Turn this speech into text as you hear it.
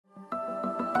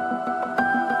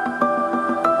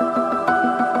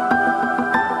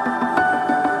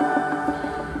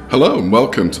Hello and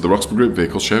welcome to the Roxburgh Group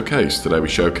Vehicle Showcase. Today we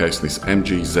showcase this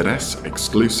MG ZS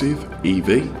Exclusive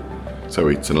EV. So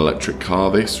it's an electric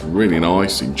car, this, really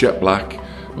nice, in jet black,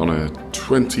 on a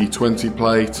 2020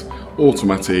 plate,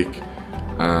 automatic,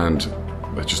 and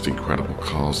they're just incredible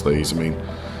cars, these. I mean,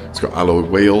 it's got alloy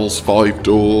wheels,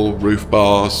 5-door, roof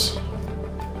bars,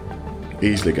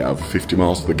 easily get over 50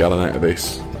 miles to the gallon out of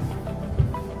this.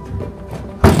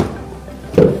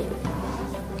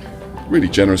 Really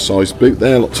generous sized boot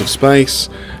there, lots of space,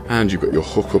 and you've got your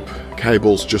hookup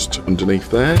cables just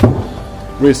underneath there.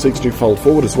 Rear seats do fold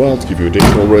forward as well to give you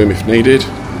additional room if needed.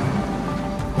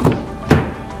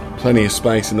 Plenty of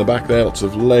space in the back there, lots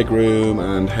of leg room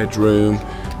and headroom.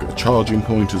 Got a charging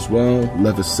point as well,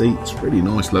 leather seats, really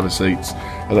nice leather seats.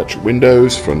 Electric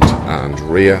windows, front and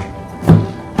rear.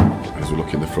 As we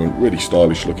look in the front, really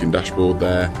stylish looking dashboard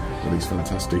there, with these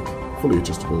fantastic fully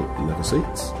adjustable leather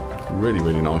seats. Really,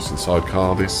 really nice inside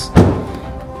car, this.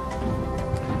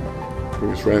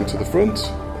 Bring us round to the front.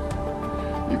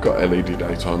 You've got LED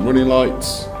daytime running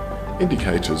lights,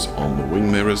 indicators on the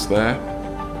wing mirrors there.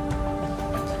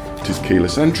 It is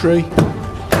keyless entry.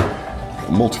 Got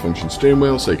a multifunction steering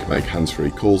wheel so you can make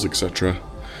hands-free calls, etc.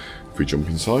 If we jump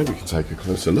inside, we can take a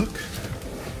closer look.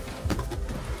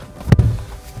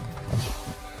 I'm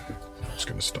just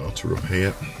going to start her up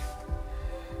here.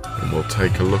 And we'll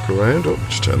take a look around. Oh,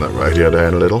 just turn that radio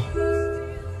down a little.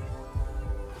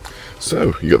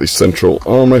 So, you've got this central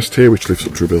armrest here which lifts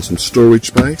up to reveal some storage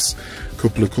space. A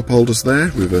couple of cup holders there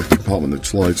with a compartment that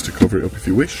slides to cover it up if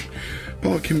you wish.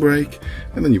 Parking brake,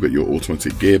 and then you've got your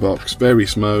automatic gearbox,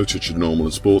 various modes such as normal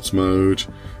and sports mode.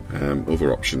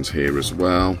 Other options here as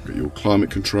well. Got your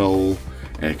climate control,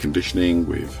 air conditioning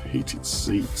with heated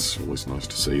seats, always nice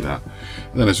to see that.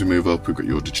 And then as we move up, we've got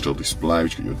your digital display,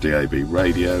 we've got your DAB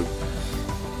radio,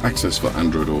 access for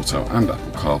Android Auto and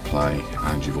Apple CarPlay,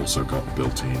 and you've also got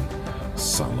built-in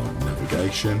satellite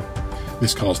navigation.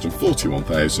 This car's done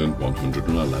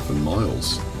 41,111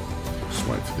 miles. Just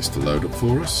wait for this to load up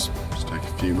for us. Just take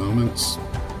a few moments.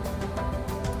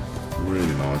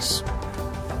 Really nice.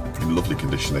 In lovely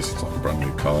condition, this is like a brand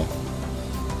new car.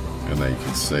 And there you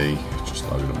can see, just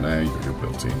loaded up now, you've got your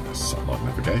built-in satellite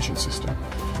navigation system.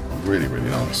 Really, really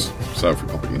nice. So if we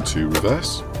pop it into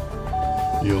reverse,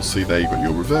 you'll see there you've got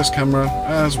your reverse camera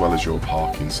as well as your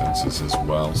parking sensors as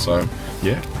well. So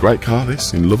yeah, great car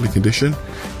this, in lovely condition.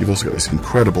 You've also got this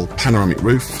incredible panoramic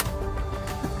roof,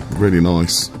 really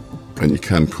nice. And you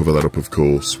can cover that up, of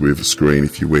course, with a screen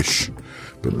if you wish,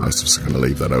 but most of us are going to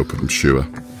leave that open, I'm sure.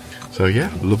 So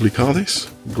yeah, lovely car this,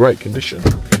 great condition.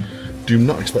 Do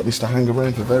not expect this to hang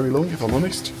around for very long, if I'm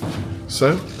honest.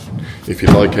 So, if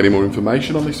you'd like any more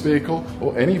information on this vehicle,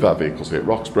 or any of our vehicles here at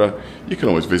Roxburgh, you can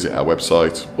always visit our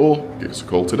website, or give us a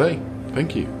call today.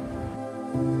 Thank you.